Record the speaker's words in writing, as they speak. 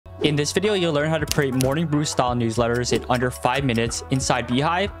In this video, you'll learn how to create morning brew style newsletters in under 5 minutes inside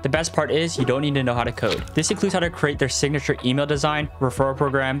beehiiv. The best part is you don't need to know how to code. This includes how to create their signature email design, referral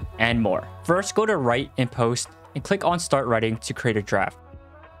program, and more. First, go to write and post and click on start writing to create a draft.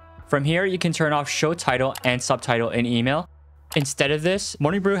 From here, you can turn off show title and subtitle in email. Instead of this,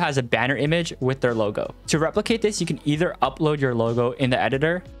 Morning Brew has a banner image with their logo. To replicate this, you can either upload your logo in the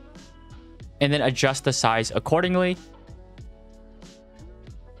editor and then adjust the size accordingly,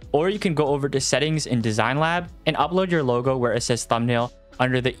 or you can go over to settings in Design Lab and upload your logo where it says thumbnail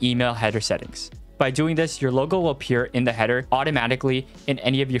under the email header settings. By doing this, your logo will appear in the header automatically in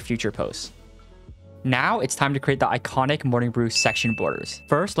any of your future posts. Now it's time to create the iconic Morning Brew section borders.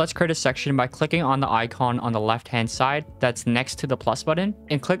 First, let's create a section by clicking on the icon on the left-hand side that's next to the plus button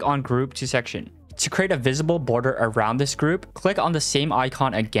and click on Group to Section. To create a visible border around this group, click on the same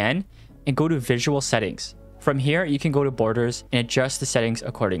icon again and go to Visual Settings. From here, you can go to Borders and adjust the settings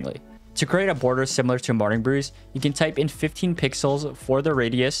accordingly. To create a border similar to Morning Brew's, you can type in 15 pixels for the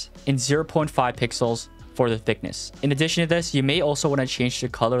radius and 0.5 pixels for the thickness. In addition to this, you may also want to change the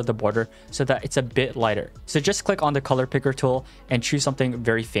color of the border so that it's a bit lighter. So just click on the color picker tool and choose something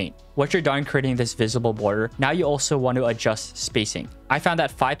very faint. Once you're done creating this visible border, now you also want to adjust spacing. I found that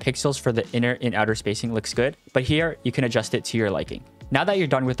 5 pixels for the inner and outer spacing looks good, but here you can adjust it to your liking. Now that you're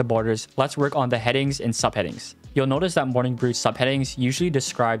done with the borders, let's work on the headings and subheadings. You'll notice that Morning Brew subheadings usually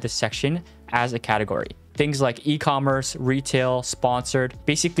describe the section as a category. Things like e-commerce, retail, sponsored,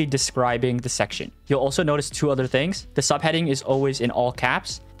 basically describing the section. You'll also notice 2 other things. The subheading is always in all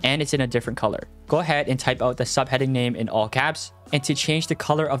caps and it's in a different color. Go ahead and type out the subheading name in all caps. And to change the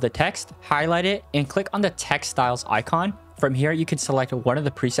color of the text, highlight it and click on the text styles icon. From here, you can select one of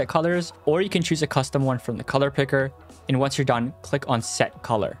the preset colors, or you can choose a custom one from the color picker. And once you're done, click on set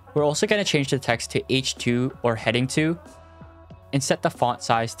color. We're also going to change the text to H2 or heading 2 and set the font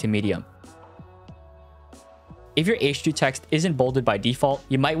size to medium. If your H2 text isn't bolded by default,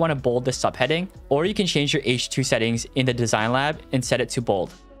 you might want to bold the subheading, or you can change your H2 settings in the Design Lab and set it to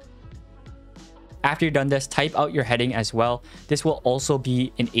bold. After you're done this, type out your heading as well. This will also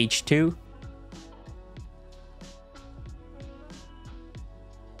be in H2.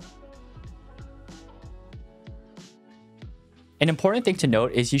 An important thing to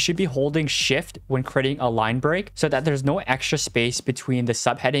note is you should be holding shift when creating a line break so that there's no extra space between the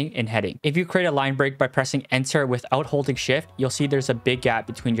subheading and heading. If you create a line break by pressing enter without holding shift, you'll see there's a big gap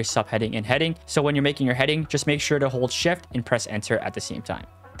between your subheading and heading. So when you're making your heading, just make sure to hold shift and press enter at the same time.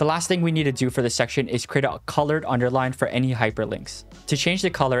 The last thing we need to do for this section is create a colored underline for any hyperlinks. To change the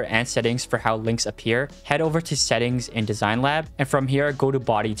color and settings for how links appear, head over to Settings in Design Lab, and from here, go to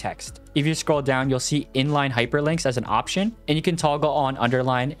Body Text. If you scroll down, you'll see inline hyperlinks as an option, and you can toggle on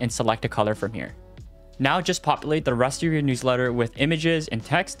underline and select a color from here. Now just populate the rest of your newsletter with images and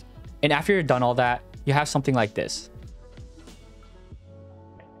text, and after you're done all that, you have something like this.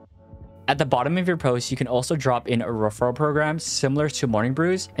 At the bottom of your post, you can also drop in a referral program similar to Morning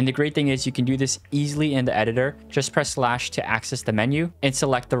Brew's. And the great thing is you can do this easily in the editor. Just press / to access the menu and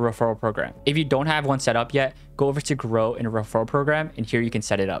select the referral program. If you don't have one set up yet, go over to Grow in a Referral Program, and here you can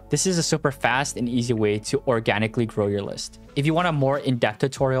set it up. This is a super fast and easy way to organically grow your list. If you want a more in-depth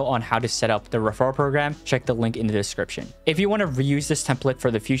tutorial on how to set up the referral program, check the link in the description. If you want to reuse this template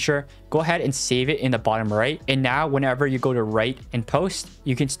for the future, go ahead and save it in the bottom right. And now whenever you go to write and post,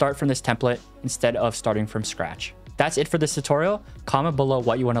 you can start from this template instead of starting from scratch. That's it for this tutorial. Comment below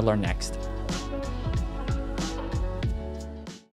what you want to learn next.